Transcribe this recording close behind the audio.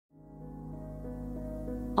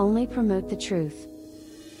only promote the truth.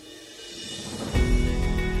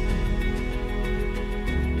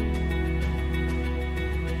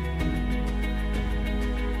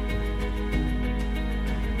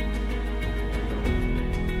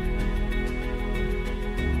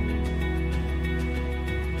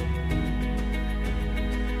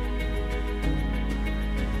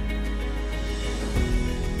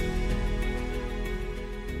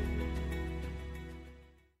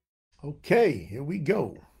 Okay, here we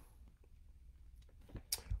go.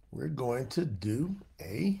 We're going to do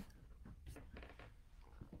a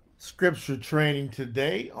scripture training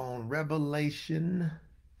today on Revelation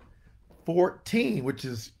 14, which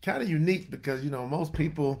is kind of unique because, most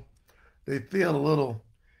people, they feel a little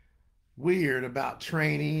weird about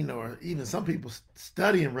training, or even some people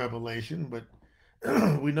studying Revelation, but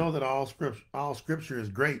we know that all scripture is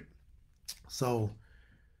great. So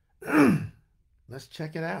let's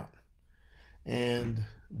check it out and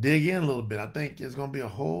dig in a little bit. I think there's going to be a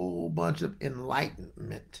whole bunch of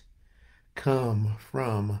enlightenment come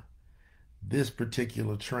from this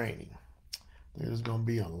particular training. There's going to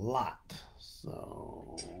be a lot.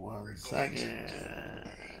 So, one second.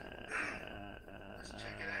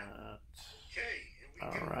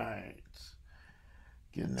 All right.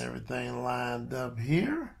 Getting everything lined up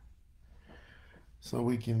here so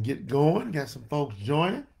we can get going. Got some folks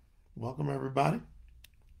joining. Welcome, everybody.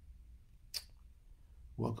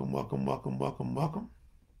 Welcome, welcome, welcome, welcome, welcome.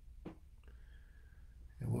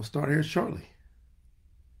 And we'll start here shortly.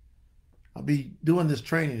 I'll be doing this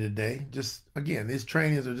training today. Just, again, these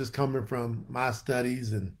trainings are just coming from my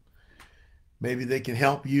studies, and maybe they can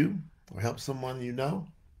help you or help someone you know.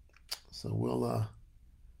 So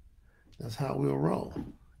that's how we'll roll,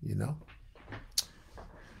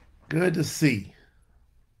 Good to see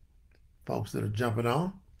folks that are jumping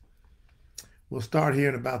on. We'll start here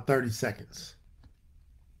in about 30 seconds.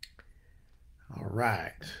 All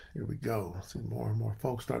right, here we go. See more and more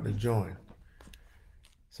folks starting to join.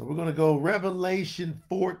 So we're going to go Revelation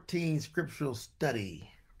 14 scriptural study.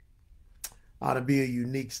 Ought to be a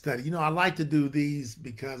unique study. I like to do these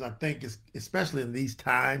because I think, especially in these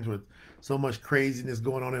times with so much craziness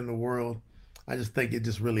going on in the world, I just think it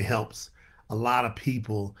just really helps a lot of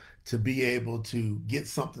people to be able to get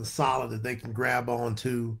something solid that they can grab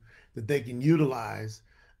onto, that they can utilize,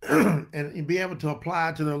 and be able to apply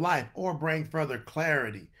it to their life or bring further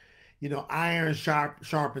clarity. Iron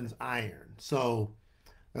sharpens iron. So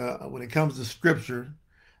when it comes to scripture,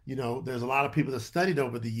 there's a lot of people that studied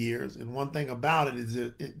over the years. And one thing about it is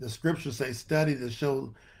the scriptures say, study to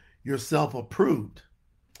show yourself approved.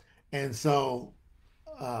 And so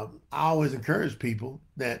I always encourage people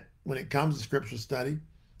that when it comes to scripture study,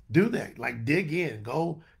 do that. Like, dig in,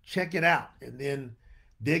 go check it out, and then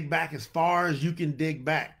dig back as far as you can dig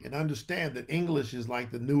back, and understand that English is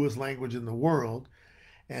like the newest language in the world.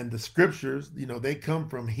 And the scriptures, they come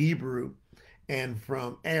from Hebrew and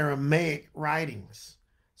from Aramaic writings.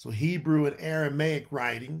 So Hebrew and Aramaic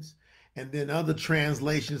writings, and then other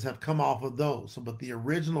translations have come off of those. So, but the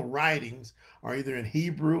original writings are either in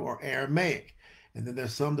Hebrew or Aramaic. And then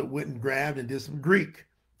there's some that went and grabbed and did some Greek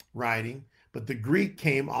writing, but the Greek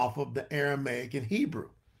came off of the Aramaic and Hebrew.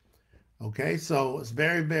 Okay, so it's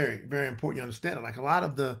very, very, very important you understand it. Like a lot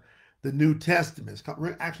of the New Testament is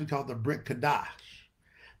actually called the Brit Kadash,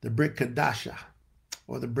 the Brit Kadasha,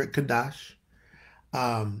 or the Brit Kadash.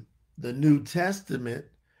 The New Testament,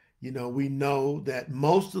 we know that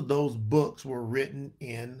most of those books were written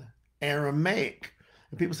in Aramaic.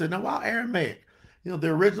 And people say, no, why Aramaic? The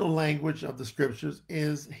original language of the scriptures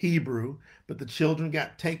is Hebrew, but the children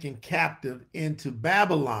got taken captive into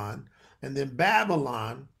Babylon, and then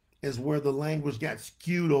Babylon is where the language got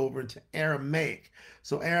skewed over into Aramaic.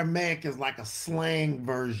 So Aramaic is like a slang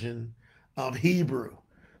version of Hebrew.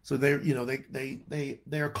 So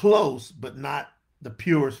they're close, but not the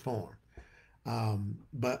purest form.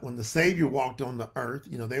 But when the Savior walked on the earth,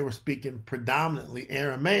 they were speaking predominantly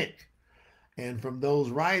Aramaic. And from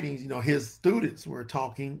those writings, his students were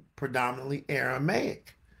talking predominantly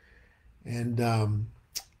Aramaic. And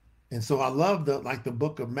so I love the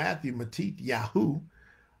book of Matthew, Matith Yahu,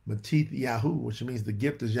 which means the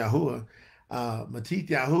gift is Yahuwah. Matith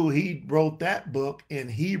Yahu, he wrote that book in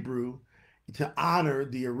Hebrew to honor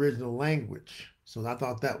the original language. So I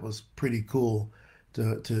thought that was pretty cool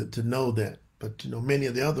to know that. But, many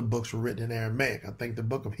of the other books were written in Aramaic. I think the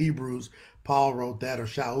book of Hebrews, Paul wrote that, or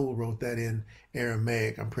Shaul wrote that in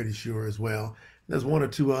Aramaic, I'm pretty sure as well. There's one or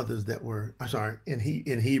two others that were, in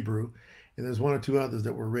Hebrew. and there's one or two others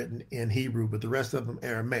that were written in Hebrew, but the rest of them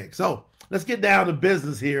Aramaic. So let's get down to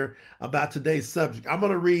business here about today's subject. I'm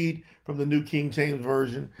going to read from the New King James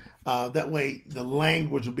Version. That way the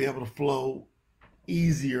language will be able to flow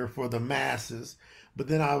easier for the masses. But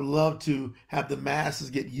then I would love to have the masses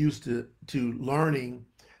get used to learning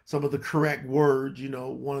some of the correct words. You know,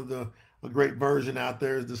 one of a great version out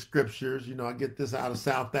there is the scriptures. You know, I get this out of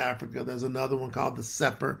South Africa. There's another one called the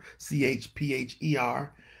Sefer, Chpher.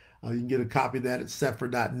 You can get a copy of that at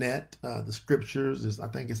sefer.net. The scriptures is, I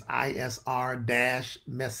think it's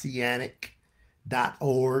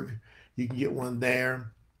isr-messianic.org. You can get one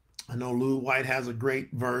there. I know Lou White has a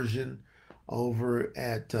great version over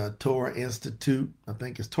at Torah Institute. I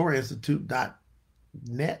think it's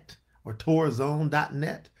torahinstitute.net or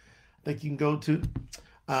torazone.net. I think you can go to.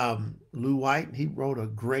 Lou White, he wrote a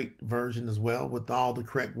great version as well with all the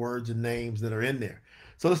correct words and names that are in there.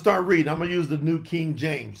 So let's start reading. I'm going to use the New King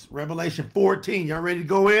James. Revelation 14. Y'all ready to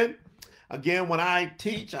go in? Again, when I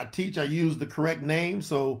teach, I use the correct name.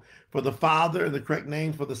 So for the Father, and the correct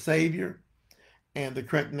name for the Savior, and the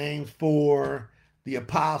correct names for the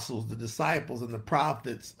apostles, the disciples, and the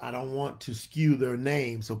prophets, I don't want to skew their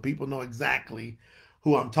names so people know exactly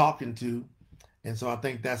who I'm talking to. And so I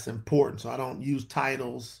think that's important. So I don't use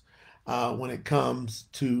titles when it comes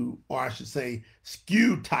to, or I should say,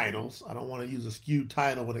 skewed titles. I don't want to use a skewed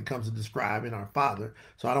title when it comes to describing our Father.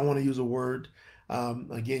 So I don't want to use a word.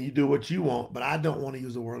 Again, you do what you want, but I don't want to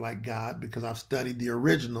use a word like God because I've studied the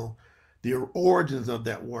origins of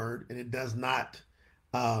that word, and it does not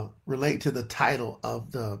relate to the title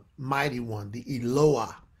of the mighty one, the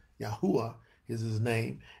Eloah. Yahuwah is his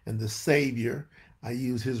name, and the Savior, I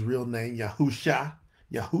use his real name,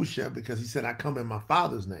 Yahusha, because he said, I come in my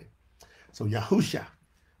Father's name. So Yahusha,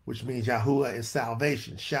 which means Yahuwah is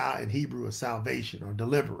salvation. Shah in Hebrew is salvation or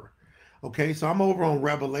deliverer. Okay, so I'm over on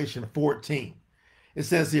Revelation 14. It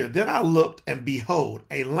says here, then I looked and behold,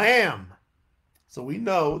 a lamb. So we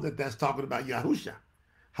know that that's talking about Yahusha,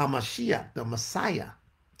 HaMashiach, the Messiah.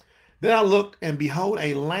 Then I looked and behold,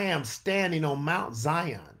 a lamb standing on Mount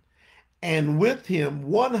Zion, and with him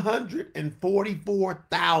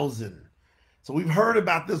 144,000. So we've heard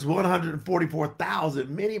about this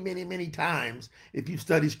 144,000 many, many, many times. If you've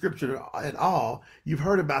studied scripture at all, you've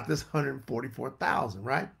heard about this 144,000,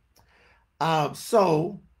 right?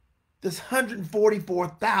 So this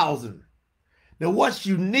 144,000. Now what's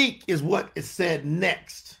unique is what is said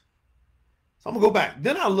next. So I'm going to go back.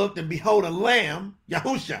 Then I looked and behold a lamb,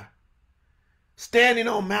 Yahusha, standing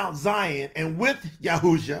on Mount Zion, and with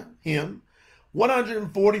Yahusha, him,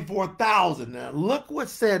 144,000. Now look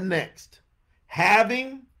what's said next.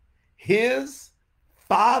 Having his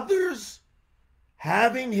father's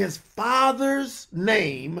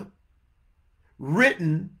name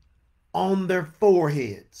written on their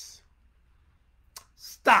foreheads.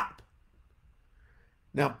 Stop.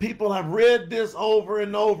 Now, people have read this over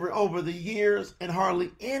and over the years, and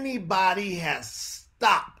hardly anybody has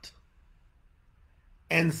stopped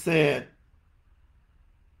and said,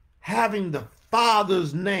 having the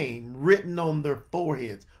Father's name written on their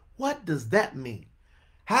foreheads. What does that mean?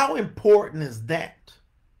 How important is that?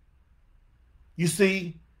 You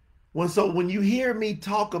see, when you hear me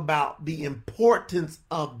talk about the importance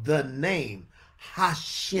of the name,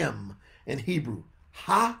 Hashem in Hebrew,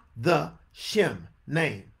 the Shem,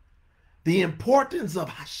 name. The importance of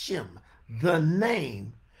Hashem, the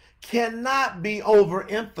name, cannot be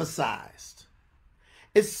overemphasized.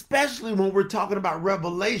 Especially when we're talking about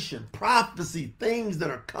revelation, prophecy, things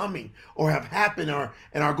that are coming or have happened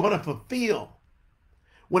and are going to fulfill.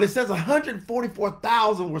 When it says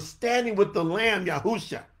 144,000 were standing with the Lamb,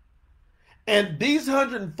 Yahusha, and these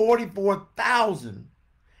 144,000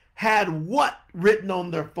 had what written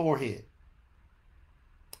on their forehead?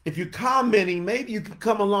 If you're commenting, maybe you could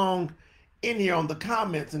come along in here on the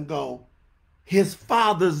comments and go, his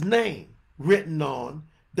Father's name written on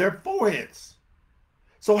their foreheads.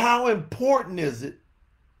 So how important is it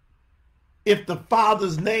if the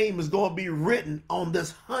Father's name is going to be written on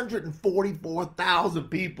this 144,000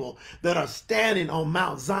 people that are standing on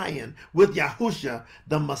Mount Zion with Yahusha,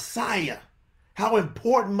 the Messiah? How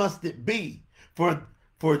important must it be for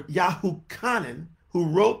Yahuchanan, who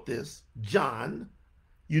wrote this, John,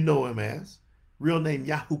 you know him as, real name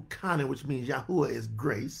Yahuchanan, which means Yahuwah is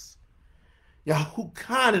grace.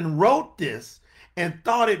 Yahuchanan wrote this and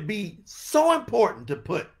thought it'd be so important to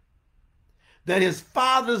put that his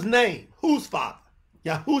father's name, whose father?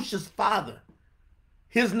 Yahusha's father,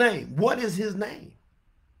 his name. What is his name?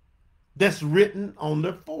 That's written on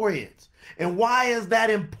their foreheads. And why is that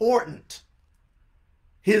important?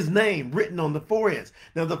 His name written on the foreheads.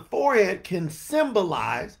 Now the forehead can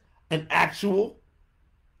symbolize an actual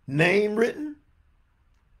name written.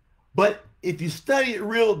 But if you study it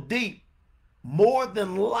real deep, more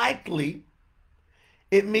than likely,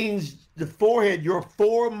 it means the forehead, your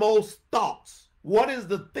foremost thoughts. What is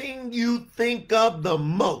the thing you think of the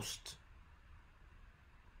most?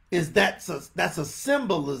 That's a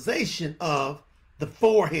symbolization of the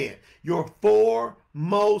forehead, your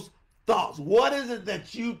foremost thoughts. What is it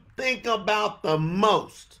that you think about the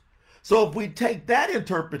most? So if we take that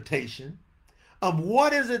interpretation of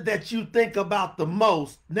what is it that you think about the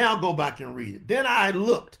most, now go back and read it. Then I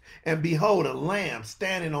looked, and behold, a lamb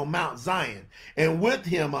standing on Mount Zion, and with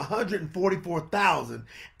him 144,000,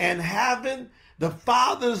 and having the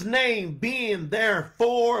Father's name being their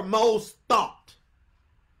foremost thought.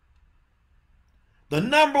 The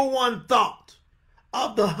number one thought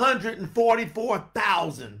of the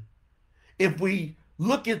 144,000, if we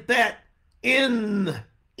look at that in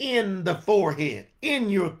the forehead, in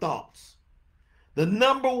your thoughts, the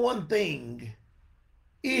number one thing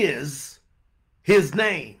is his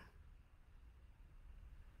name.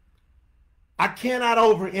 I cannot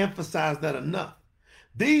overemphasize that enough.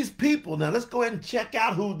 These people, now let's go ahead and check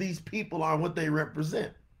out who these people are and what they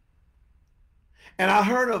represent. And I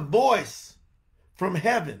heard a voice from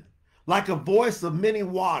heaven, like a voice of many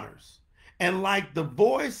waters, and like the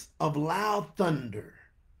voice of loud thunder.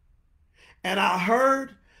 And I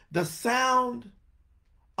heard the sound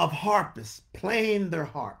of harpists playing their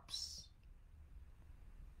harps.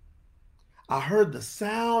 I heard the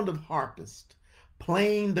sound of harpists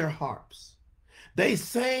playing their harps. They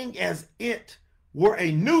sang as it were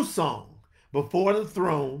a new song before the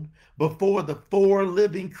throne, before the four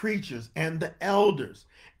living creatures and the elders.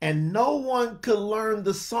 And no one could learn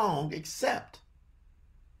the song except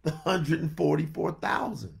the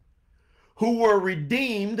 144,000 who were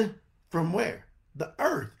redeemed from where? The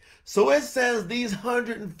earth. So it says these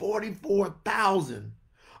 144,000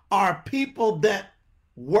 are people that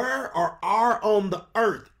were or are on the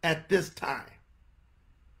earth at this time.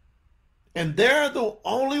 And they're the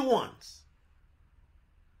only ones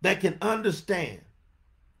that can understand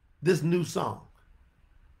this new song.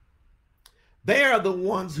 They are the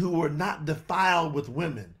ones who were not defiled with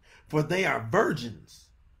women, for they are virgins.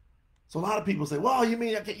 So a lot of people say, well, you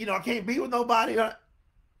mean I can't be with nobody?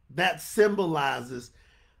 That symbolizes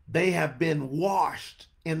they have been washed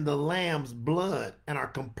in the Lamb's blood and are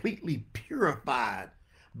completely purified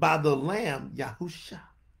by the Lamb, Yahusha.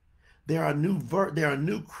 They are a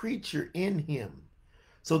new creature in him.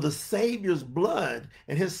 So the Savior's blood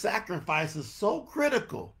and his sacrifice is so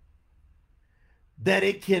critical that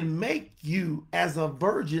it can make you as a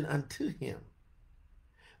virgin unto him.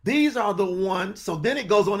 These are the ones, so then it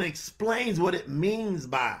goes on and explains what it means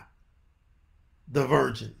by the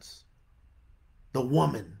virgins, the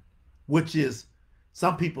woman, which is,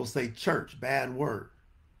 some people say church, bad word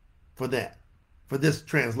for that, for this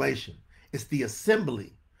translation. It's the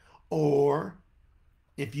assembly, or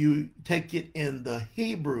if you take it in the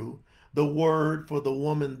Hebrew, the word for the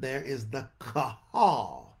woman there is the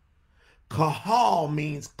kahal. Kahal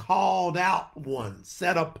means called out ones,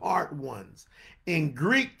 set apart ones. In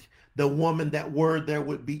Greek, the woman, that word there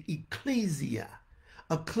would be ecclesia.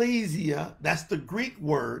 Ecclesia, that's the Greek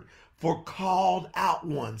word for called out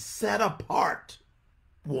ones, set apart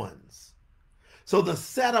ones. So the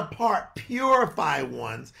set apart, purified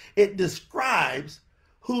ones, it describes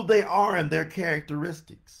who they are and their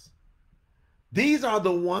characteristics. These are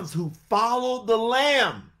the ones who follow the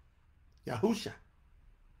Lamb, Yahusha,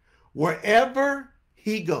 wherever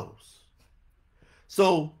he goes.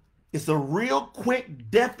 So it's a real quick,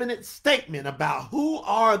 definite statement about who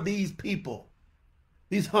are these people,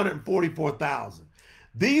 these 144,000.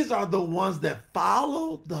 These are the ones that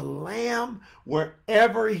follow the Lamb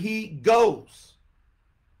wherever he goes.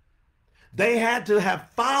 They had to have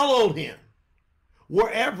followed him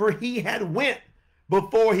wherever he had went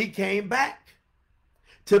before he came back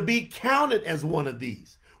to be counted as one of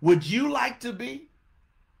these. Would you like to be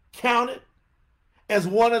counted as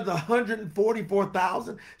one of the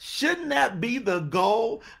 144,000? Shouldn't that be the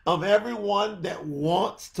goal of everyone that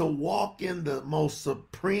wants to walk in the most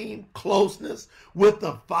supreme closeness with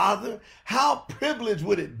the Father? How privileged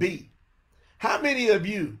would it be? How many of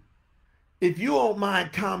you, if you don't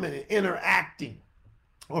mind commenting, interacting,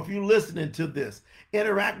 or if you're listening to this,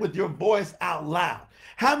 interact with your voice out loud.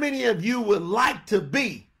 How many of you would like to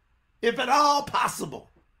be, if at all possible,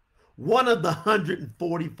 one of the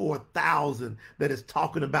 144,000 that is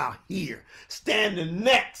talking about here, standing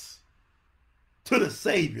next to the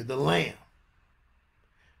Savior, the Lamb?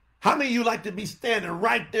 How many of you like to be standing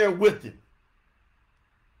right there with him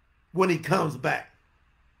when he comes back?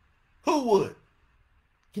 Who would?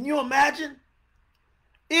 Can you imagine?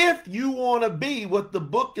 If you want to be what the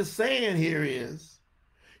book is saying here is,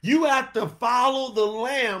 you have to follow the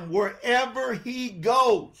Lamb wherever he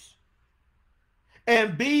goes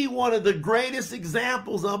and be one of the greatest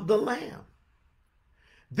examples of the Lamb.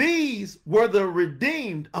 These were the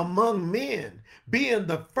redeemed among men, being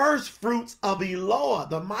the first fruits of Eloah,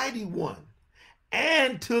 the mighty one,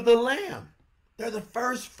 and to the Lamb. They're the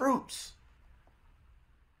first fruits.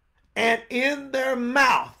 And in their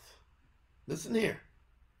mouth, listen here,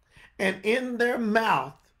 and in their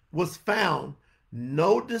mouth was found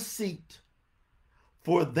no deceit,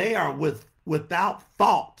 for they are without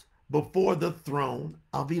fault before the throne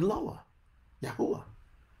of Eloah, Yahuwah.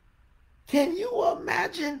 Can you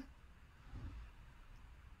imagine?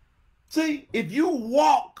 See, if you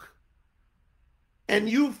walk and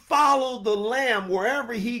you follow the Lamb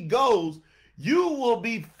wherever he goes, you will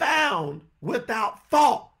be found without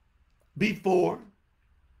fault before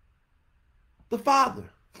the Father.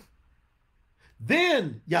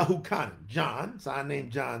 Then Yahukanan, John, sign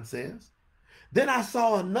named John, says, then I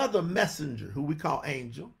saw another messenger, who we call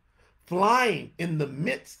angel, flying in the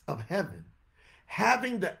midst of heaven,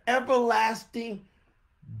 having the everlasting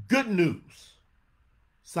good news,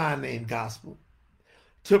 sign named gospel,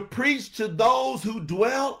 to preach to those who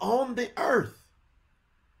dwell on the earth.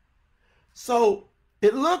 So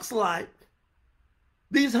it looks like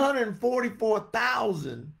these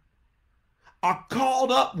 144,000 are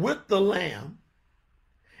called up with the Lamb.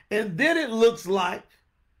 And then it looks like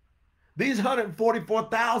these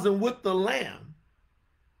 144,000 with the Lamb,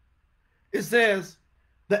 it says,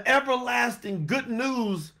 the everlasting good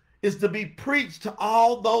news is to be preached to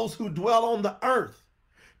all those who dwell on the earth.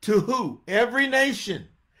 To who? Every nation,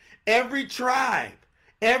 every tribe,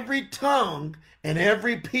 every tongue, and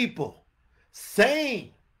every people,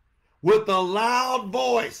 saying with a loud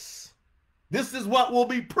voice, this is what will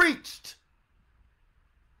be preached,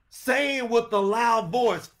 saying with a loud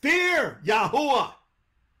voice, fear Yahuwah.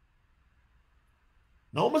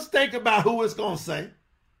 No mistake about who it's going to say.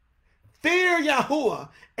 Fear Yahuwah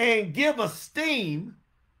and give esteem,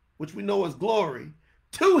 which we know is glory,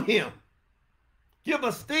 to him. Give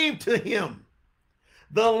esteem to him.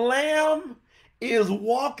 The Lamb is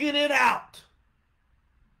walking it out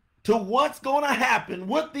to what's going to happen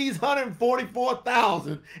with these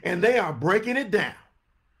 144,000, and they are breaking it down.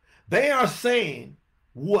 They are saying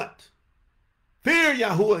what? Fear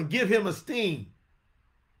Yahuwah and give him esteem,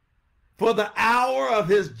 for the hour of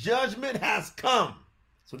his judgment has come.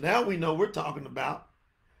 So now we know we're talking about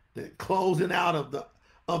the closing out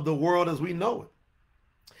of the world as we know it.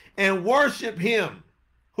 And worship him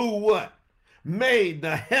who what? Made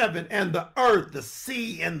the heaven and the earth, the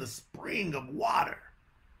sea and the spring of water.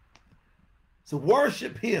 So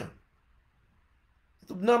worship him.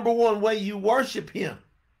 It's the number one way you worship him.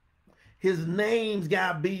 His name's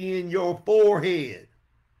got to be in your forehead.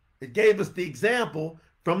 It gave us the example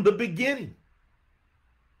from the beginning.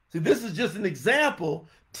 See, this is just an example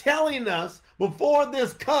telling us before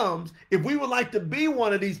this comes, if we would like to be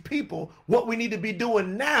one of these people, what we need to be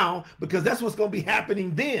doing now, because that's what's going to be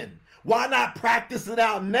happening then. Why not practice it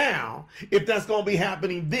out now if that's going to be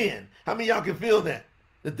happening then? How many of y'all can feel that?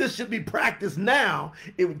 That this should be practiced now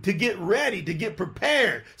to get ready, to get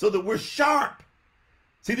prepared so that we're sharp.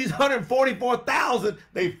 See, these 144,000,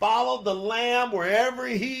 they followed the Lamb wherever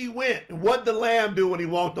he went. And what did the Lamb do when he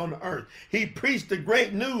walked on the earth? He preached the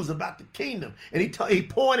great news about the kingdom. And he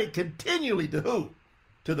pointed continually to who?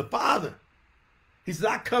 To the Father. He said,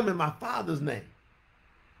 I come in my Father's name.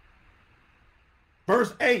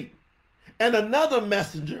 Verse 8, and another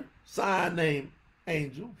messenger, sign named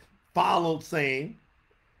angel, followed saying,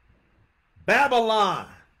 Babylon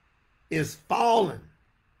is fallen.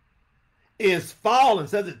 Is fallen,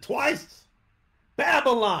 says it twice.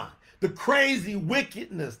 Babylon, the crazy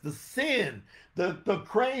wickedness, the sin, the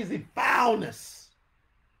crazy foulness,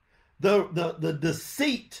 the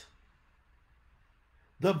deceit,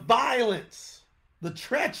 the violence, the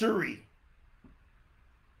treachery,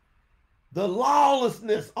 the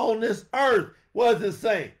lawlessness on this earth. What does it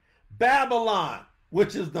say? Babylon,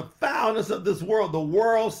 which is the foulness of this world, the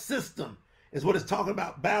world system, is what it's talking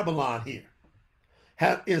about. Babylon here.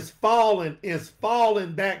 Is fallen,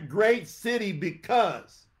 that great city,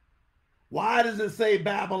 because why does it say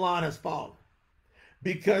Babylon has fallen?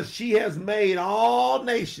 Because she has made all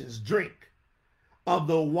nations drink of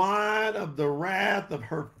the wine of the wrath of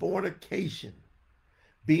her fornication,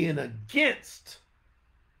 being against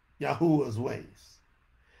Yahuwah's ways.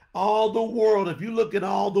 All the world, if you look at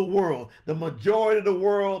all the world, the majority of the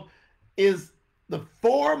world is the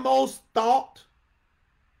foremost thought.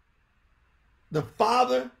 The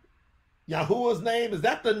Father Yahuwah's name, is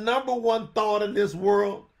that the number one thought in this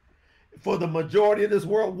world for the majority of this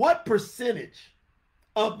world? What percentage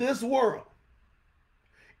of this world,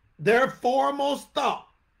 their foremost thought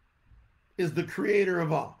is the creator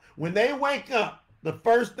of all? When they wake up, the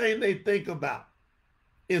first thing they think about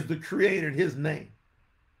is the creator and his name.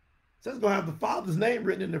 So it's going to have the Father's name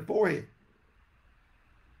written in their forehead.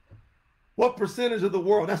 What percentage of the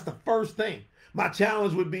world? That's the first thing. My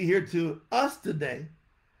challenge would be here to us today.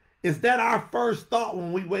 Is that our first thought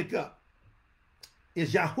when we wake up?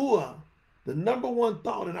 Is Yahuwah the number one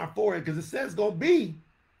thought in our forehead? Because it says it's going to be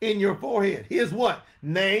in your forehead. Here's what?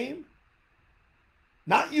 Name.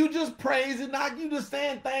 Not you just praising, not you just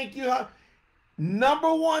saying thank you.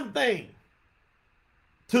 Number one thing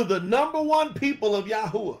to the number one people of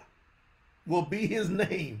Yahuwah will be his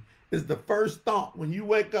name. Is the first thought when you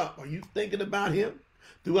wake up. Are you thinking about him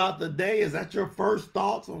throughout the day? Is that your first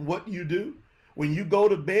thoughts on what you do? When you go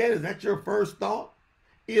to bed, is that your first thought?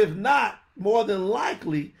 If not, more than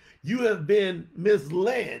likely, you have been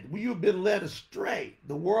misled. You've been led astray.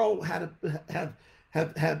 The world have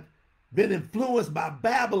been influenced by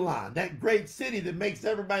Babylon, that great city that makes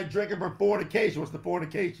everybody drinking for fornication. What's the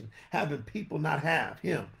fornication? Having people not have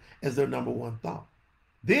him as their number one thought.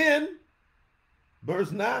 Then,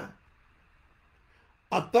 verse 9.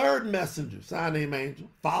 A third messenger, sign name angel,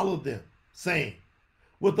 followed them, saying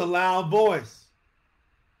with a loud voice.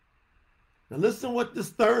 Now listen what this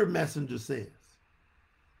third messenger says.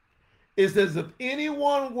 It says, if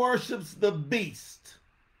anyone worships the beast,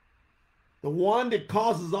 the one that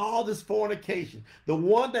causes all this fornication, the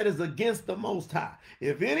one that is against the Most High,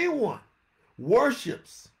 if anyone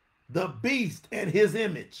worships the beast and his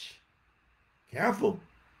image, careful,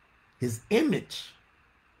 his image.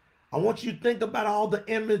 I want you to think about all the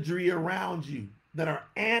imagery around you that are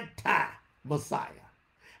anti-Messiah,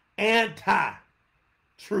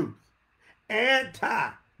 anti-truth,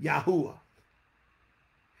 anti-Yahuwah.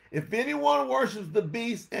 If anyone worships the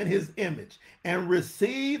beast and his image and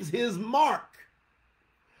receives his mark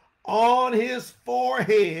on his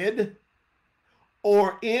forehead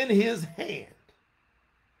or in his hand.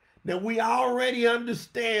 Now we already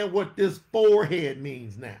understand what this forehead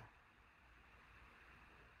means now.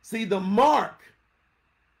 See, the mark,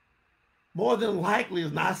 more than likely,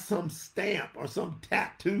 is not some stamp or some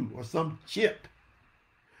tattoo or some chip.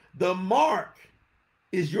 The mark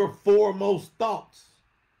is your foremost thoughts.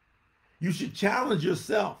 You should challenge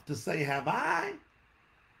yourself to say, have I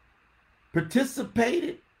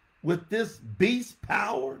participated with this beast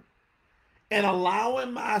power and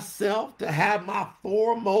allowing myself to have my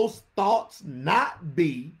foremost thoughts not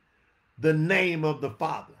be the name of the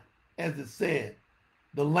Father, as it said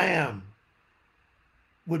the Lamb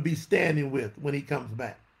would be standing with when he comes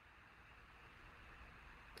back?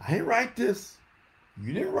 I didn't write this.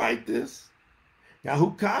 You didn't write this.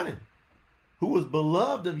 Yahukanan, who was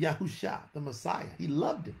beloved of Yahusha, the Messiah, he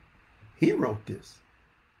loved him. He wrote this.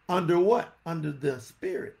 Under what? Under the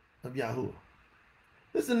spirit of Yahuwah.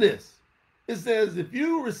 Listen to this. It says, if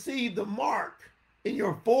you receive the mark in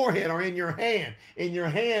your forehead or in your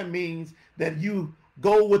hand means that you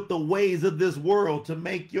go with the ways of this world to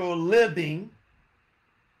make your living,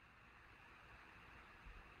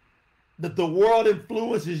 that the world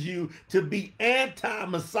influences you to be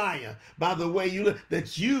anti-Messiah by the way you live,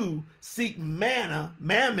 that you seek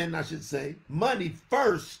mammon, I should say, money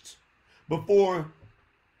first before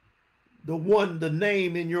the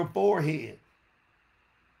name in your forehead.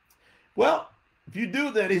 Well, if you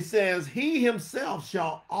do that, it says, he himself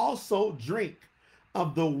shall also drink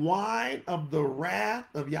of the wine of the wrath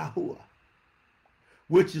of Yahuwah,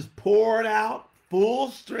 which is poured out full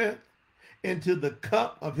strength into the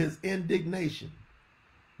cup of his indignation.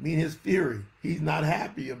 I mean, his fury. He's not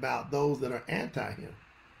happy about those that are anti him.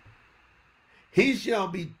 He shall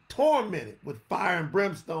be tormented with fire and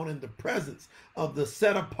brimstone in the presence of the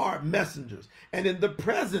set apart messengers and in the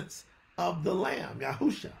presence of the Lamb,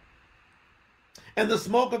 Yahusha. And the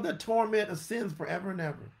smoke of the torment ascends forever and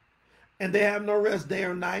ever. And they have no rest day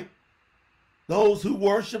or night. Those who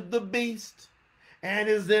worship the beast and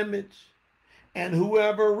his image, and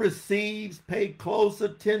whoever receives, pay close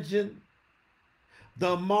attention,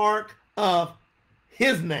 the mark of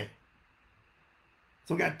his name.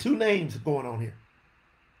 So we got two names going on here.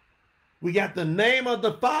 We got the name of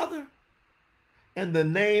the Father and the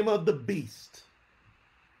name of the beast.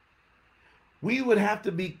 We would have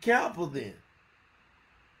to be careful then.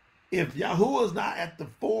 If Yahuwah is not at the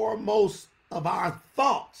foremost of our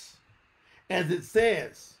thoughts, as it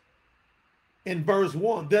says in verse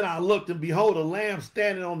 1, then I looked, and behold, a lamb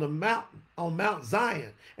standing on the mountain, on Mount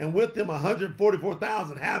Zion, and with him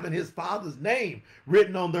 144,000, having his father's name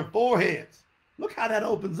written on their foreheads. Look how that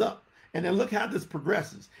opens up. And then look how this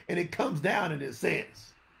progresses. And it comes down and it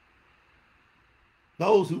says,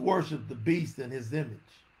 those who worship the beast and his image,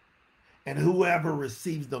 and whoever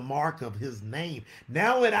receives the mark of his name.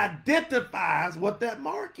 Now it identifies what that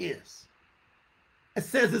mark is. It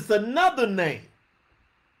says it's another name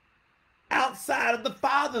outside of the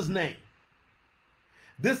Father's name.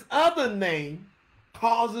 This other name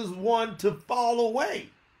causes one to fall away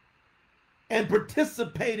and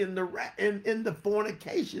participate in the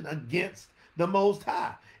fornication against the Most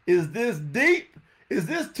High. Is this deep? Is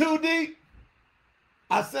this too deep?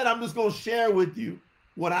 I said I'm just going to share with you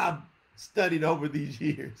what I've studied over these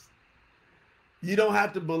years. You don't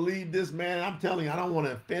have to believe this, man. I'm telling you, I don't want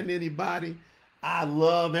to offend anybody. I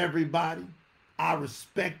love everybody. I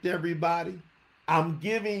respect everybody. I'm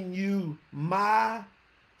giving you my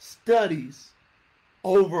studies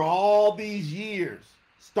over all these years,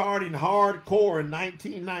 starting hardcore in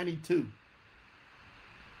 1992.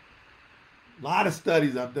 A lot of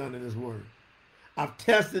studies I've done in this word. I've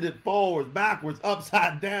tested it forwards, backwards,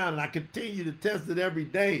 upside down, and I continue to test it every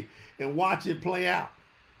day and watch it play out.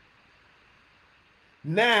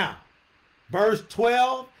 Now, verse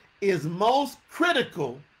 12 is most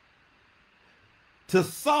critical to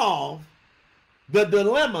solve the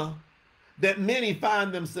dilemma that many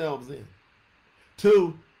find themselves in,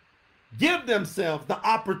 to give themselves the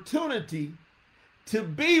opportunity to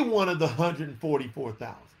be one of the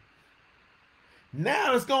 144,000.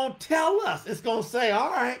 Now it's going to tell us, it's going to say, all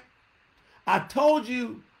right, I told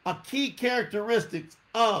you a key characteristics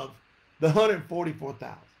of the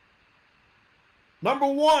 144,000. Number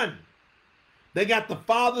one, they got the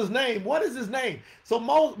Father's name. What is his name? So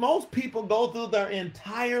most people go through their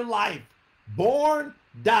entire life, born,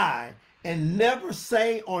 die, and never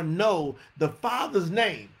say or know the Father's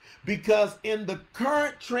name, because in the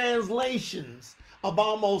current translations of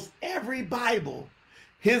almost every Bible,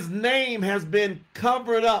 his name has been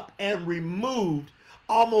covered up and removed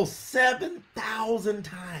almost 7,000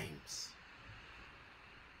 times.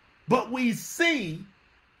 But we see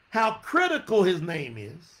how critical his name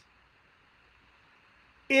is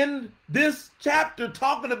in this chapter,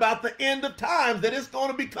 talking about the end of times, that it's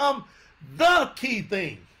going to become the key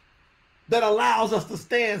thing that allows us to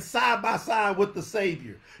stand side by side with the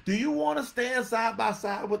Savior. Do you want to stand side by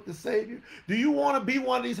side with the Savior? Do you want to be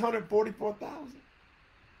one of these 144,000?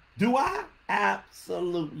 Do I?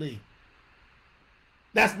 Absolutely.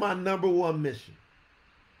 That's my number one mission.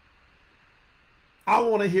 I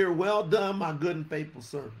want to hear, well done, my good and faithful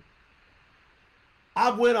servant.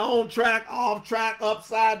 I've went on track, off track,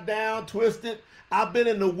 upside down, twisted. I've been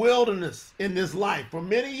in the wilderness in this life for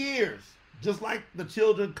many years, just like the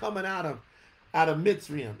children coming out of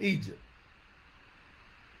Mitzrayim, Egypt.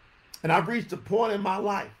 And I've reached a point in my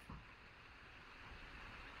life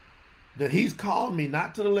that he's called me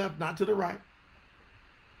not to the left, not to the right,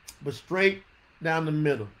 but straight down the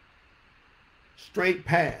middle, straight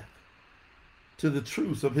path to the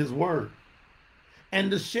truths of his word, and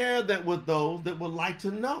to share that with those that would like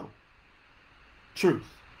to know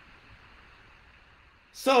truth.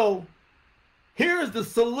 So here is the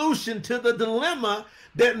solution to the dilemma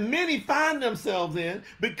that many find themselves in,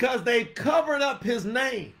 because they covered up his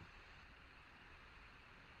name.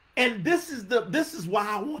 And this is why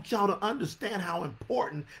I want y'all to understand how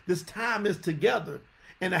important this time is together,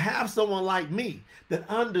 and to have someone like me that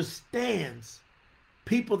understands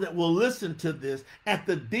people that will listen to this at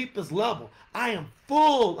the deepest level. I am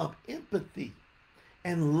full of empathy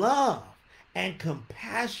and love and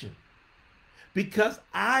compassion, because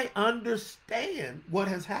I understand what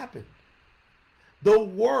has happened. The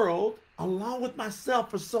world, along with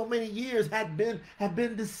myself for so many years, have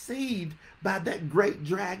been deceived by that great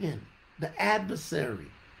dragon, the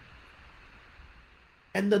adversary.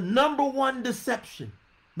 And the number one deception,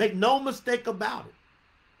 make no mistake about it,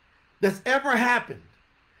 that's ever happened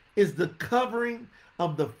is the covering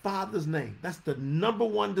of the Father's name. That's the number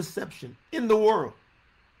one deception in the world.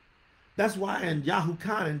 That's why in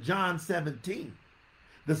Yahukan in John 17,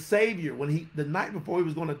 the Savior, when the night before he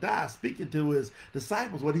was going to die, speaking to his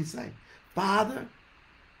disciples, what he say? Father,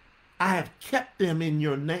 I have kept them in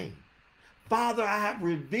your name. Father, I have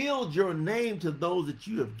revealed your name to those that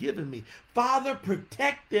you have given me. Father,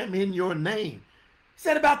 protect them in your name. He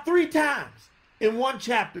said about 3 times in one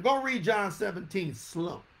chapter. Go read John 17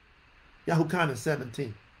 slow. Yahukan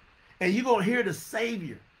 17. And you're going to hear the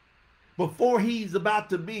Savior before he's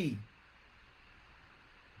about to be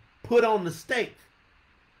put on the stake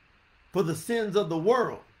for the sins of the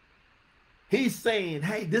world. He's saying,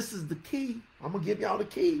 hey, this is the key. I'm going to give y'all the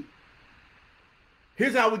key.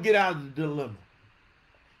 Here's how we get out of the dilemma.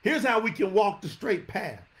 Here's how we can walk the straight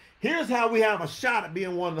path. Here's how we have a shot at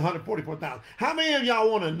being one of the 144,000. How many of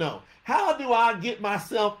y'all want to know? How do I get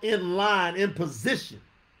myself in line, in position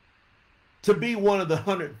to be one of the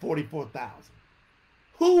 144,000?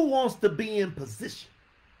 Who wants to be in position?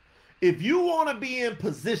 If you want to be in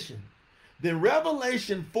position, then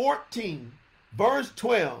Revelation 14, verse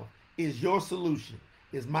 12 is your solution,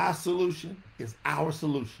 is my solution, is our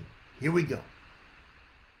solution. Here we go.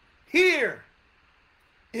 Here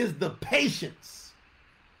is the patience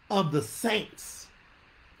of the saints,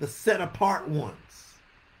 the set apart ones,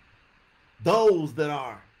 those that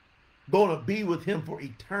are going to be with him for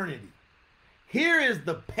eternity. Here is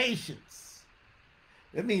the patience.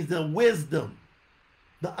 It means the wisdom,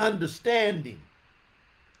 the understanding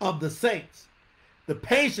of the saints. The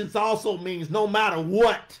patience also means no matter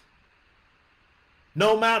what.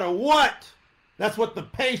 No matter what. That's what the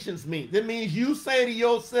patience means. It means you say to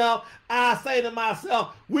yourself, I say to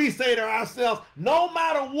myself, we say to ourselves, no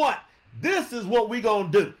matter what, this is what we're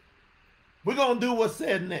going to do. We're going to do what's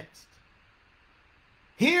said next.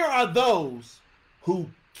 Here are those who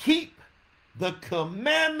keep the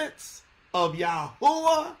commandments of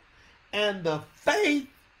Yahuwah and the faith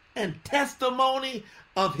and testimony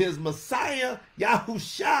of his Messiah,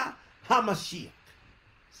 Yahushua HaMashiach.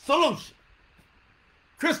 Solution.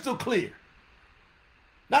 Crystal clear.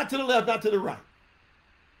 Not to the left, not to the right.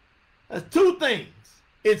 There's two things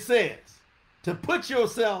it says to put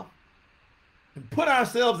yourself and put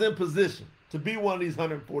ourselves in position to be one of these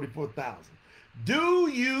 144,000. Do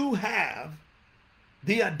you have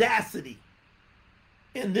the audacity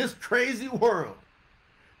in this crazy world?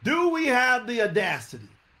 Do we have the audacity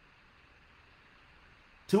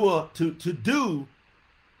to do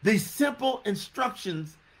these simple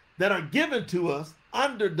instructions that are given to us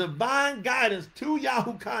under divine guidance to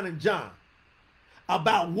Yahuwah and John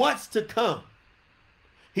about what's to come?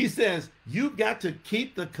 He says, you've got to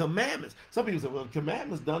keep the commandments. Some people say, well, the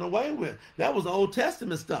commandments done away with. That was Old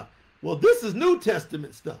Testament stuff. Well, this is New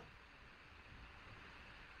Testament stuff.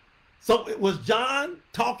 So was John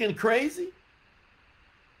talking crazy?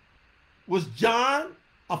 Was John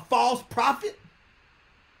a false prophet?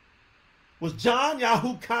 Was John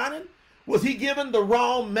Yahuwah? Was he given the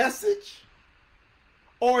wrong message?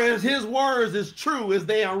 Or is his words as true as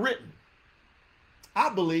they are written? I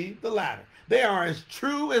believe the latter. They are as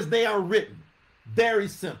true as they are written. Very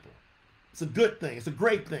simple. It's a good thing. It's a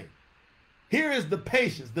great thing. Here is the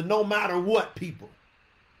patience, the no matter what people.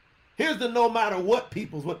 Here's the no matter what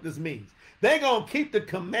people's what this means. They're going to keep the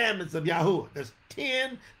commandments of Yahuwah. There's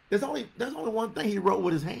 10. There's only one thing he wrote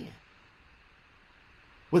with his hand.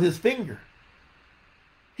 With his finger.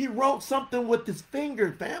 He wrote something with his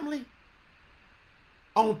finger, family.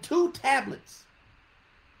 On 2 tablets.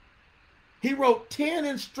 He wrote 10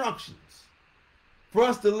 instructions for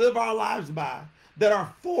us to live our lives by that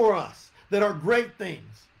are for us, that are great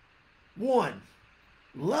things. 1,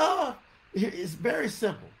 love. It's very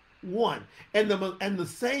simple. 1. And the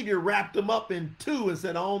Savior wrapped them up in 2 and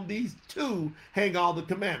said, on these 2 hang all the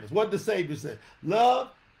commandments. What did the Savior say? Love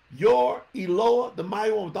your Eloah, the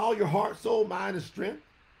mighty one, with all your heart, soul, mind, and strength.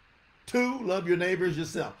 2, love your neighbor as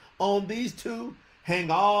yourself. On these 2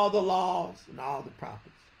 hang all the laws and all the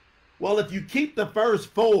prophets. Well, if you keep the first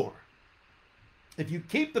 4,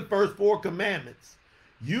 commandments,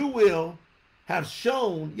 you will have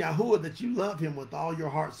shown Yahuwah that you love him with all your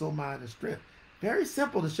heart, soul, mind, and strength. Very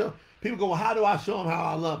simple to show. People go, well, how do I show him how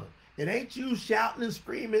I love him? It ain't you shouting and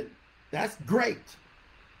screaming. That's great.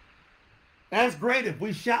 That's great if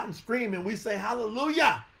we shout and scream and we say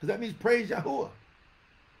hallelujah, because that means praise Yahuwah.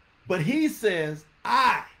 But he says,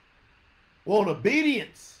 I want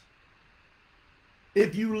obedience.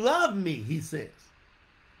 If you love me, he says.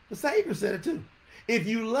 The Savior said it too. If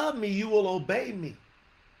you love me, you will obey me.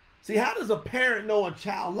 See, how does a parent know a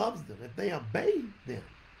child loves them? If they obey them.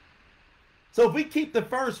 So if we keep the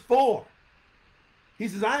first 4, he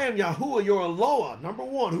says, I am Yahuwah, your Eloah, number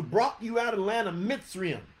 1, who brought you out of the land of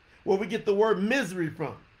Mitzrayim, where we get the word misery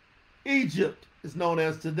from. Egypt is known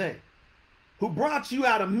as today. Who brought you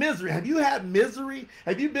out of misery. Have you had misery?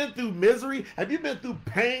 Have you been through misery? Have you been through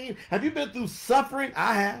pain? Have you been through suffering?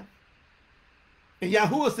 I have. And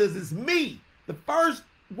Yahuwah says, it's me. The first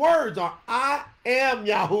words are, I am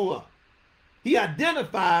Yahuwah. He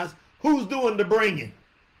identifies who's doing the bringing.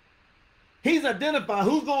 He's identified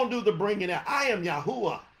who's going to do the bringing out. I am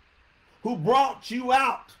Yahuwah, who brought you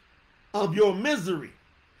out of your misery,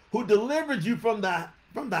 who delivered you from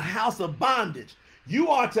the house of bondage. You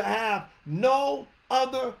are to have no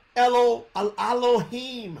other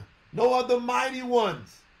Elohim no other mighty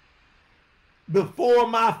ones before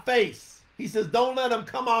my face. He says, don't let them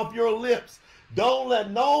come off your lips. Don't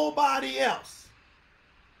let nobody else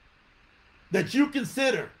that you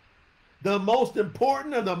consider the most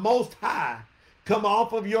important or the most high come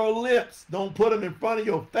off of your lips. Don't put them in front of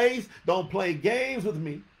your face. Don't play games with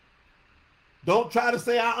me. Don't try to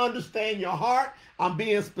say, I understand your heart. I'm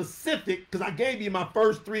being specific because I gave you my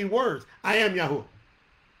first 3 words. I am Yahuwah.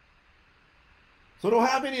 So don't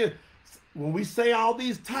have any, when we say all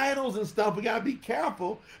these titles and stuff, we got to be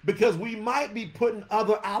careful because we might be putting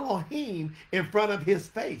other Elohim in front of his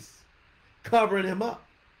face, covering him up.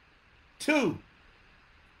 2,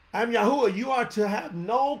 I'm Yahuwah. You are to have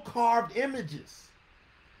no carved images.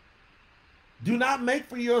 Do not make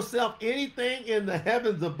for yourself anything in the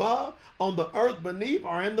heavens above, on the earth beneath,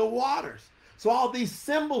 or in the waters. So all these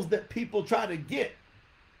symbols that people try to get,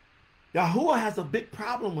 Yahuwah has a big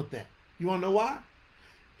problem with that. You want to know why?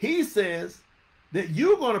 He says that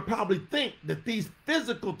you're going to probably think that these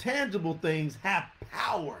physical, tangible things have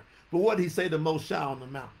power. But what did he say to Moshe on the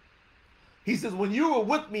mountain? He says, when you were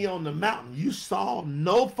with me on the mountain, you saw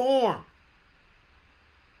no form.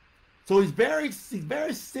 So he's very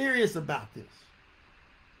serious about this.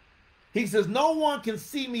 He says, no one can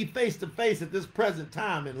see me face to face at this present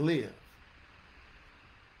time and live.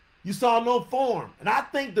 You saw no form. And I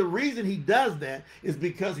think the reason he does that is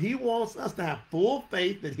because he wants us to have full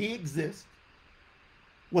faith that he exists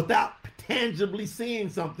without tangibly seeing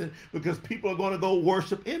something, because people are going to go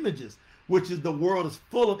worship images, which is the world is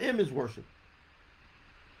full of image worship.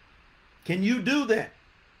 Can you do that?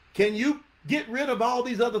 Can you get rid of all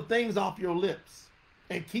these other things off your lips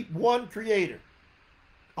and keep one creator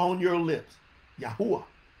on your lips? Yahuwah.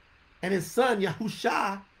 And his son,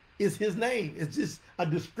 Yahusha, is his name. It's just a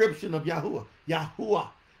description of Yahuwah. Yahuwah.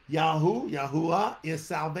 Yahuwah is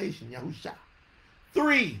salvation. Yahusha.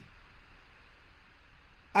 3,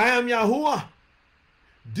 I am Yahuwah.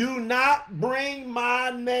 Do not bring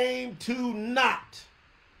my name to naught,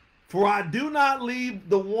 for I do not leave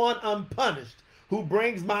the one unpunished who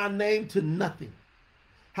brings my name to nothing.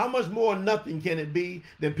 How much more nothing can it be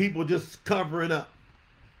than people just cover it up?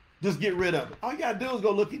 Just get rid of it. All you got to do is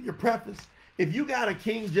go look at your preface. If you got a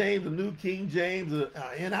King James, a New King James, a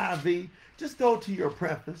NIV, just go to your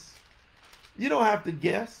preface. You don't have to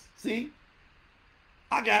guess. See?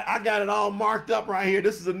 I got it all marked up right here.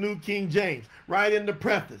 This is a New King James. Right in the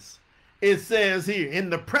preface. It says here, in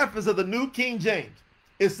the preface of the New King James,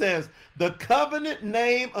 it says, the covenant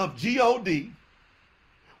name of God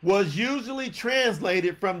was usually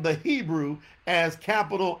translated from the Hebrew as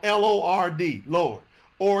capital Lord, Lord,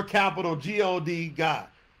 or capital God, God.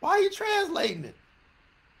 Why are you translating it?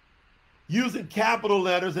 Using capital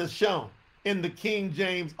letters as shown in the King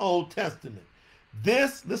James Old Testament.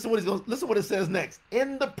 Listen what it says next.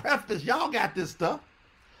 In the preface, y'all got this stuff.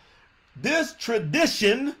 This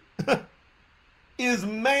tradition is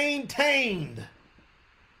maintained.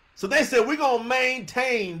 So they said, we're going to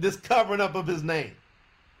maintain this covering up of his name.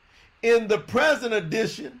 In the present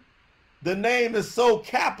edition, the name is so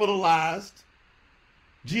capitalized,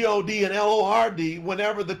 G-O-D and L-O-R-D,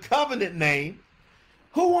 whenever the covenant name,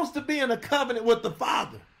 who wants to be in a covenant with the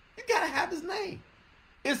Father? You got to have his name.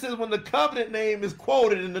 It says when the covenant name is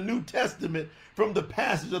quoted in the New Testament from the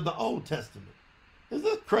passage of the Old Testament. Is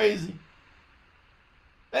this crazy?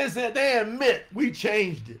 They said they admit we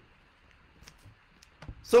changed it.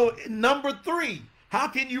 So number 3, how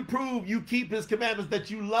can you prove you keep his commandments,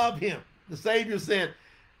 that you love him? The Savior said,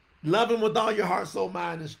 love him with all your heart, soul,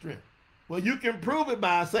 mind, and strength. Well, you can prove it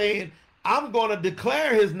by saying, I'm going to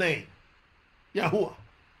declare his name, Yahuwah.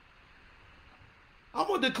 I'm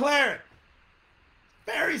going to declare it.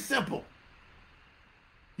 Very simple.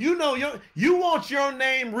 You know, you want your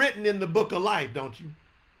name written in the book of life, don't you?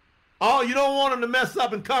 Oh, you don't want them to mess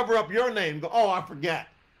up and cover up your name. Go, oh, I forgot.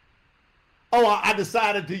 Oh, I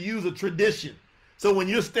decided to use a tradition. So when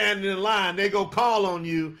you're standing in line, they go call on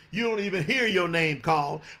you. You don't even hear your name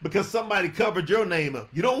called because somebody covered your name up.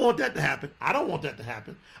 You don't want that to happen. I don't want that to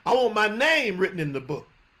happen. I want my name written in the book.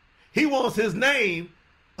 He wants his name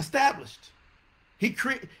established.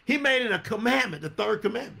 He made it a commandment, the 3rd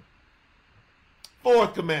commandment.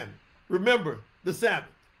 4th commandment. Remember the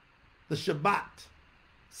Sabbath, the Shabbat.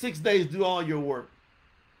 6 days do all your work.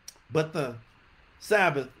 But the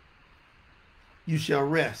Sabbath, you shall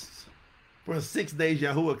rest. For in 6 days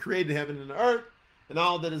Yahuwah created heaven and the earth and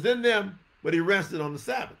all that is in them, but he rested on the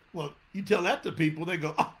Sabbath. Well, you tell that to people, they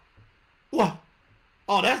go, oh, well,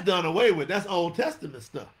 oh, that's done away with. That's Old Testament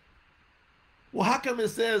stuff. Well, how come it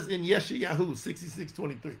says in Yeshayahu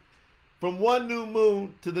 66:23, from one new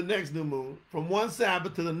moon to the next new moon, from one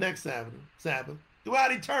Sabbath to the next Sabbath,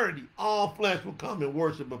 Throughout eternity, all flesh will come and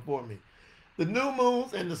worship before me. The new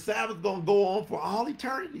moons and the Sabbath going to go on for all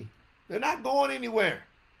eternity. They're not going anywhere.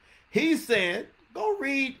 He said, go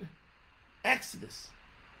read Exodus.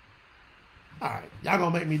 All right, y'all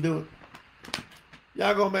going to make me do it.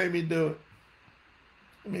 Y'all going to make me do it.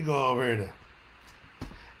 Let me go over here to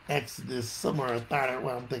Exodus, somewhere in 30,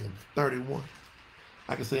 well, I'm thinking 31.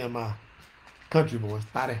 I can say in my country voice,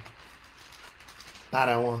 30,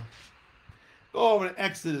 31. Go over to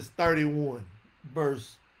Exodus 31,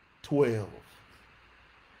 verse 12.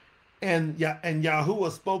 And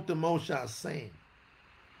Yahuwah spoke to Moshe, saying,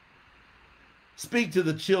 speak to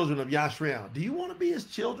the children of Yashrael. Do you want to be his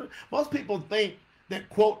children? Most people think that,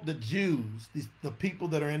 quote, the Jews, the people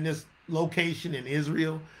that are in this location in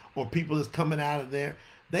Israel, or people that's coming out of there,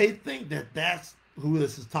 they think that that's who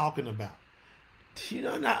this is talking about. You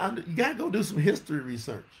know, you got to go do some history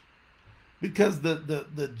research, because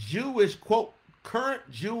the Jewish, quote, current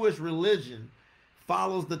Jewish religion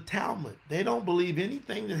follows the Talmud. They don't believe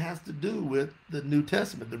anything that has to do with the New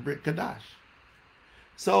Testament, the Brit Kadash.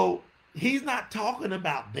 So he's not talking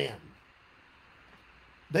about them.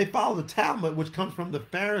 They follow the Talmud, which comes from the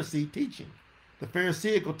Pharisee teaching, the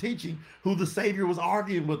Pharisaical teaching, who the Savior was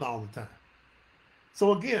arguing with all the time.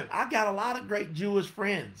 So again, I got a lot of great Jewish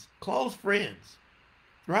friends, close friends,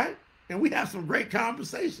 right? And we have some great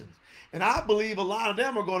conversations. And I believe a lot of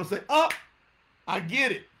them are going to say, oh, I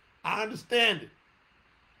get it. I understand it.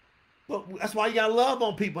 But that's why you got to love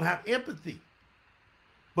on people and have empathy.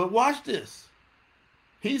 But watch this.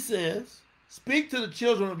 He says, speak to the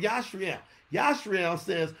children of Yashrael. Yashrael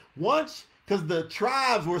says, once, because the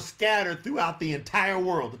tribes were scattered throughout the entire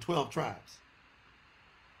world, the 12 tribes.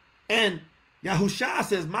 And Yahushua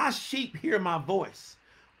says, my sheep hear my voice.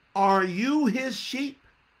 Are you his sheep?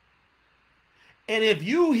 And if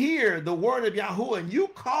you hear the word of Yahuwah and you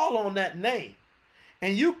call on that name,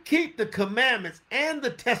 and you keep the commandments and the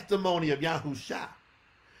testimony of Yahushua,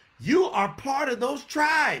 you are part of those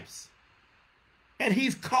tribes. And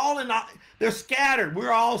he's calling out, they're scattered.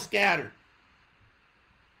 We're all scattered.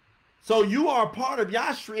 So you are part of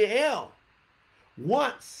Yashrael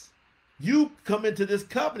once you come into this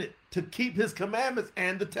covenant to keep his commandments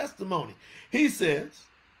and the testimony. He says,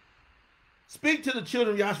 speak to the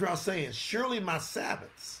children of Yashrael, saying, surely my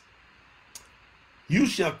Sabbaths you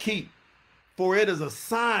shall keep, for it is a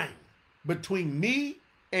sign between me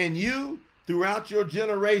and you throughout your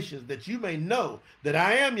generations, that you may know that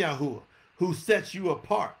I am Yahuwah, who sets you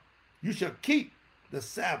apart. You shall keep the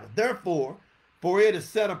Sabbath. Therefore, for it is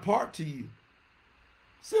set apart to you.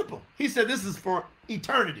 Simple. He said this is for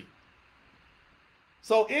eternity.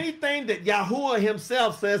 So anything that Yahuwah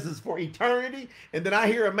himself says is for eternity, and then I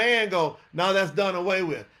hear a man go, no, that's done away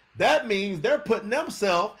with, that means they're putting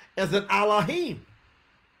themselves as an Elohim.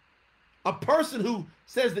 A person who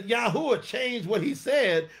says that Yahuwah changed what he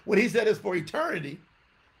said when he said it's for eternity,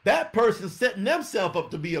 that person's setting themselves up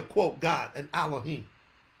to be a, quote, God, an Elohim.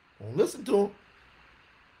 Well, listen to him.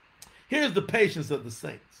 Here's the patience of the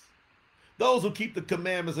saints, those who keep the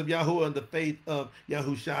commandments of Yahuwah and the faith of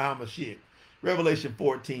Yahushua HaMashiach. Revelation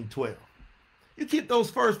 14:12. You keep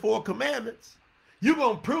those first 4 commandments, you're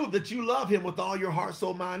going to prove that you love him with all your heart,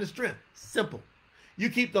 soul, mind, and strength. Simple.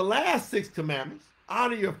 You keep the last 6 commandments,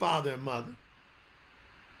 honor your father and mother.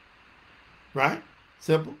 Right?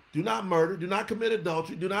 Simple. Do not murder. Do not commit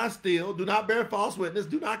adultery. Do not steal. Do not bear false witness.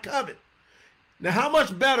 Do not covet. Now, how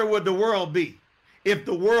much better would the world be if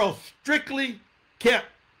the world strictly kept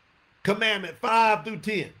commandment 5 through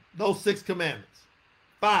 10, those 6 commandments?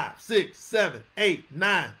 5, 6, 7, 8,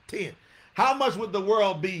 9, 10. How much would the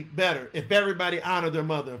world be better if everybody honored their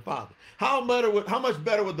mother and father? How much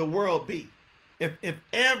better would the world be if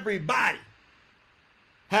everybody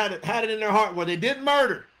had it in their heart where they didn't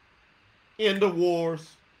murder? End of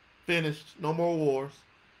wars, finished, no more wars,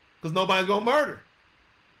 because nobody's going to murder.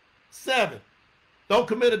 7, don't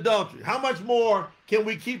commit adultery. How much more can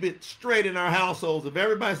we keep it straight in our households if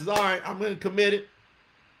everybody says, all right, I'm going to commit it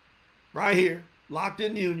right here, locked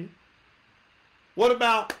in union? What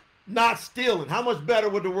about not stealing? How much better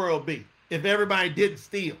would the world be if everybody didn't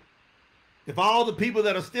steal? If all the people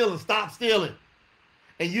that are stealing stopped stealing,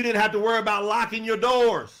 and you didn't have to worry about locking your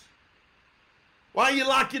doors? Why you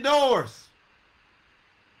lock your doors?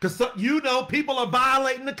 Because you know people are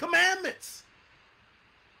violating the commandments.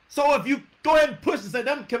 So if you go ahead and push and say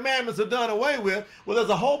them commandments are done away with, well, there's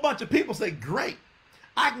a whole bunch of people say, great,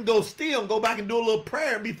 I can go steal and go back and do a little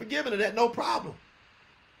prayer and be forgiven of that, no problem.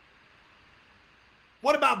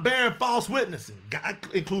 What about bearing false witnessing? That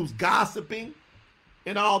includes gossiping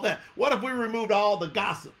and all that. What if we removed all the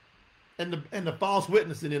gossip and the false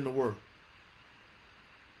witnessing in the world?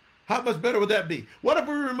 How much better would that be? What if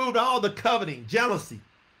we removed all the coveting, jealousy,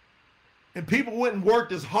 and people went and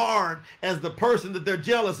worked as hard as the person that they're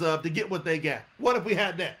jealous of to get what they got? What if we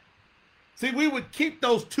had that? See, we would keep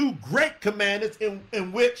those two great commandments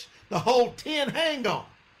in which the whole 10 hang on,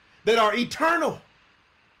 that are eternal.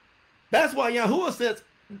 That's why Yahuwah says,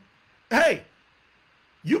 hey,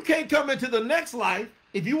 you can't come into the next life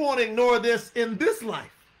if you want to ignore this in this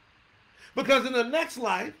life. Because in the next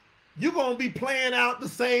life, you're going to be playing out the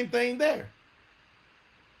same thing there.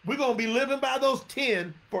 We're going to be living by those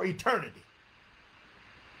 10 for eternity.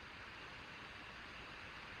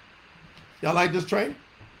 Y'all like this training?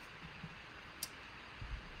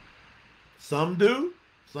 Some do,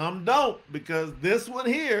 some don't, because this one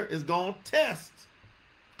here is going to test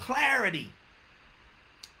clarity.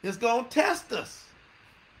 It's going to test us.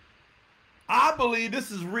 I believe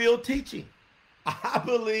this is real teaching. I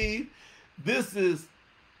believe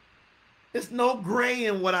it's no gray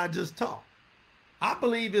in what I just taught. I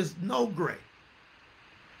believe it's no gray.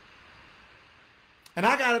 And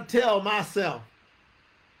I got to tell myself,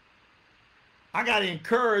 I got to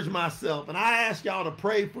encourage myself. And I ask y'all to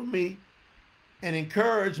pray for me and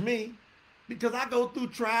encourage me, because I go through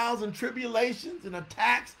trials and tribulations and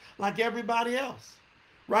attacks like everybody else.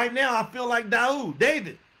 Right now, I feel like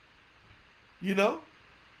David. You know,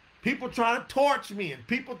 people trying to torch me, and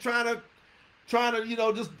people trying to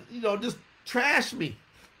just trash me.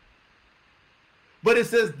 But it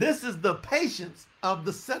says this is the patience of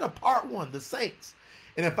the set apart one, the saints.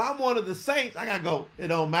 And if I'm one of the saints, I gotta go. It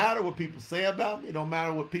don't matter what people say about me. It don't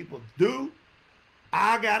matter what people do.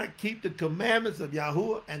 I gotta keep the commandments of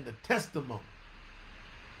Yahuwah and the testimony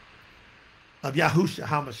of Yahusha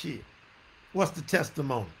HaMashiach. What's the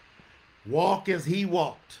testimony? Walk as he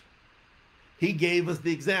walked. He gave us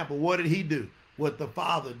the example. What did he do? What the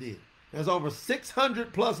Father did. There's over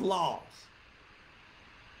 600 plus laws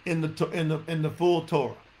in the full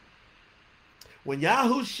Torah. When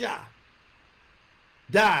Yahusha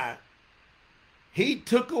died, he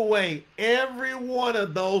took away every one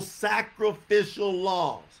of those sacrificial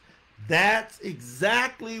laws. That's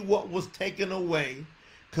exactly what was taken away,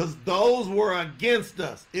 because those were against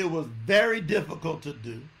us. It was very difficult to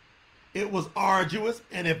do. It was arduous.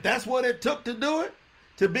 And if that's what it took to do it,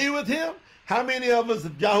 to be with him, how many of us,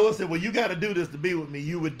 if Yahuwah said, well, you got to do this to be with me,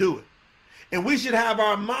 you would do it? And we should have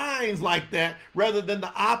our minds like that rather than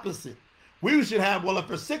the opposite. We should have, well, if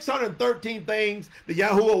there's 613 things that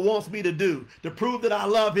Yahuwah wants me to do to prove that I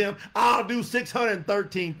love him, I'll do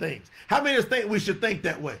 613 things. How many of us think we should think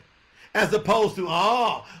that way? As opposed to,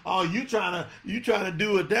 you trying to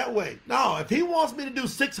do it that way. No, if he wants me to do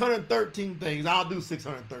 613 things, I'll do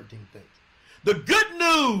 613 things. The good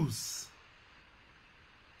news,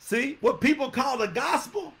 see, what people call the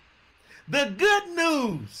gospel, the good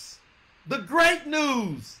news, the great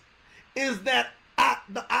news is that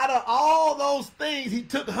out of all those things, he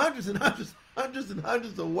took hundreds and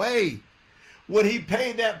hundreds away. When he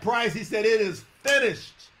paid that price, he said, it is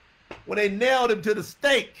finished. When they nailed him to the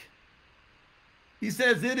stake, he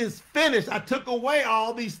says, it is finished. I took away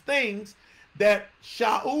all these things that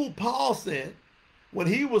Shaul, Paul said, when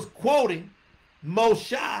he was quoting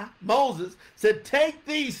Moses, said, take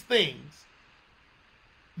these things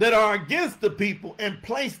that are against the people and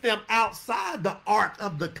place them outside the ark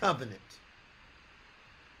of the covenant.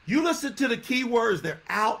 You listen to the key words, they're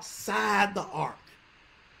outside the ark.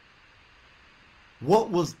 What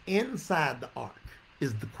was inside the ark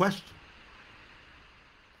is the question.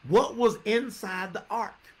 What was inside the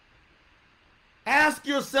ark? Ask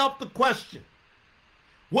yourself the question.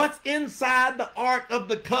 What's inside the ark of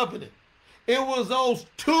the covenant? It was those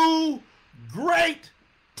two great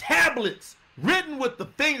tablets written with the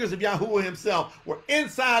fingers of Yahuwah himself were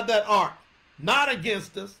inside that ark. Not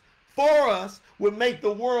against us, for us, would make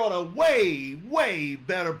the world a way, way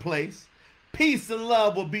better place. Peace and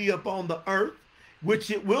love will be upon the earth, which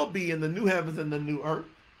it will be in the new heavens and the new earth.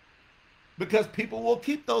 Because people will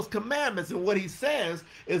keep those commandments. And what he says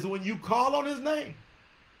is when you call on his name,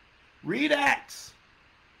 read Acts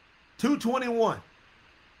 2:21.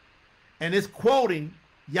 And it's quoting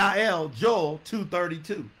Yael, Joel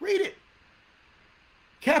 2:32. Read it.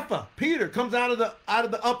 Kepha, Peter, comes out of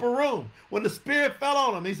the upper room. When the Spirit fell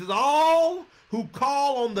on him, he says, all who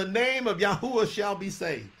call on the name of Yahuwah shall be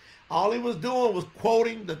saved. All he was doing was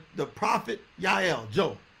quoting the prophet Yael,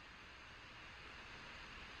 Joel.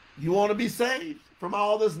 You want to be saved from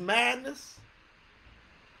all this madness?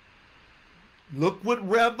 Look what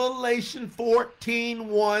Revelation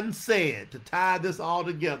 14:1 said to tie this all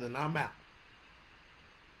together, and I'm out.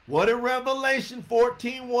 What did Revelation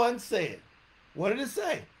 14:1 say? What did it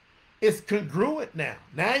say? It's congruent now.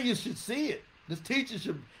 Now you should see it. This teaching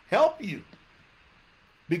should help you.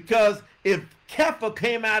 Because if Kepha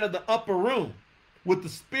came out of the upper room with the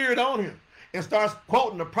spirit on him and starts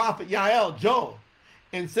quoting the prophet Yael, Joel,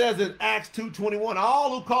 and says in Acts 2:21,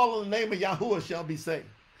 all who call on the name of Yahuwah shall be saved.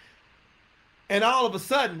 And all of a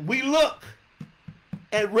sudden, we look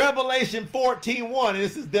at Revelation 14:1, and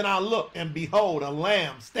this is, then I looked, and behold, a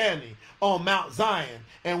lamb standing on Mount Zion,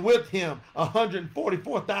 and with him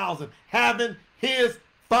 144,000, having his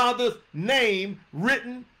Father's name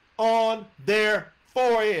written on their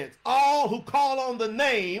foreheads. All who call on the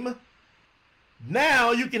name,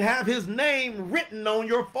 now you can have his name written on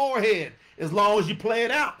your forehead as long as you play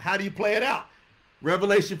it out. How do you play it out?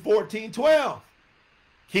 Revelation 14:12.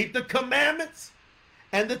 Keep the commandments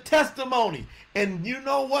and the testimony. And you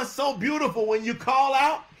know what's so beautiful when you call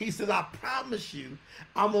out? He says, I promise you,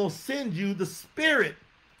 I'm going to send you the Spirit.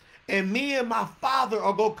 And me and my Father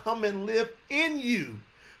are going to come and live in you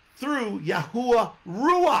through Yahuwah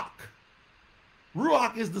Ruach.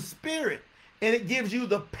 Ruach is the Spirit, and it gives you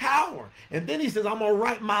the power. And then he says, I'm going to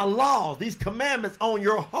write my laws, these commandments on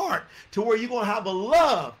your heart to where you're going to have a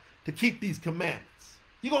love to keep these commandments.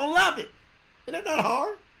 You're going to love it. And it's not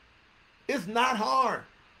hard. It's not hard.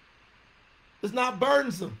 It's not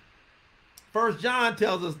burdensome. 1 John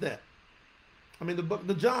tells us that. I mean,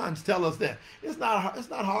 the Johns tell us that. It's not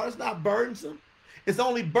hard. It's not burdensome. It's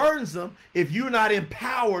only burdensome if you're not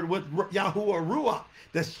empowered with Yahuwah Ruach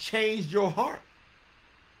that's changed your heart.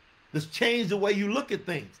 That's changed the way you look at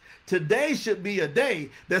things. Today should be a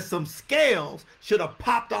day that some scales should have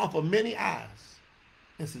popped off of many eyes.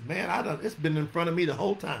 And says, man, it's been in front of me the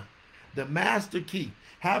whole time. The master key,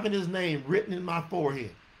 having his name written in my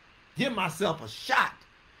forehead. Give myself a shot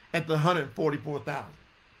at the 144,000.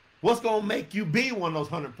 What's going to make you be one of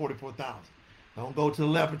those 144,000? Don't go to the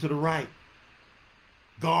left or to the right.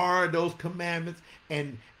 Guard those commandments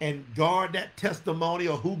and guard that testimony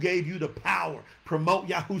of who gave you the power. Promote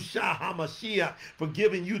Yahushua HaMashiach for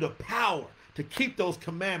giving you the power to keep those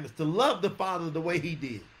commandments, to love the Father the way he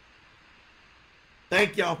did.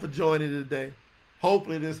 Thank y'all for joining today.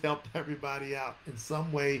 Hopefully this helped everybody out in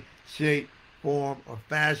some way, shape, form, or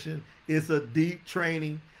fashion. It's a deep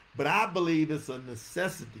training, but I believe it's a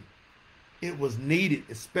necessity. It was needed,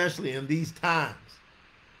 especially in these times.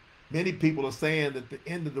 Many people are saying that the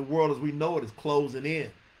end of the world as we know it is closing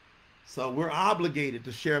in. So we're obligated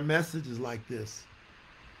to share messages like this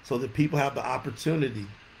so that people have the opportunity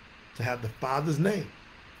to have the Father's name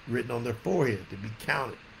written on their forehead, to be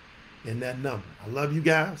counted in that number. I love you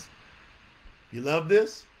guys. If you love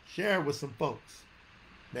this, share it with some folks.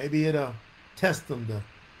 Maybe it'll test them to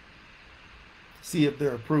see if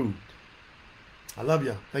they're approved. I love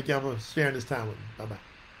y'all. Thank y'all for sharing this time with me. Bye-bye.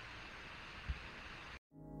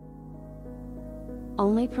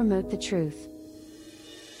 Only promote the truth.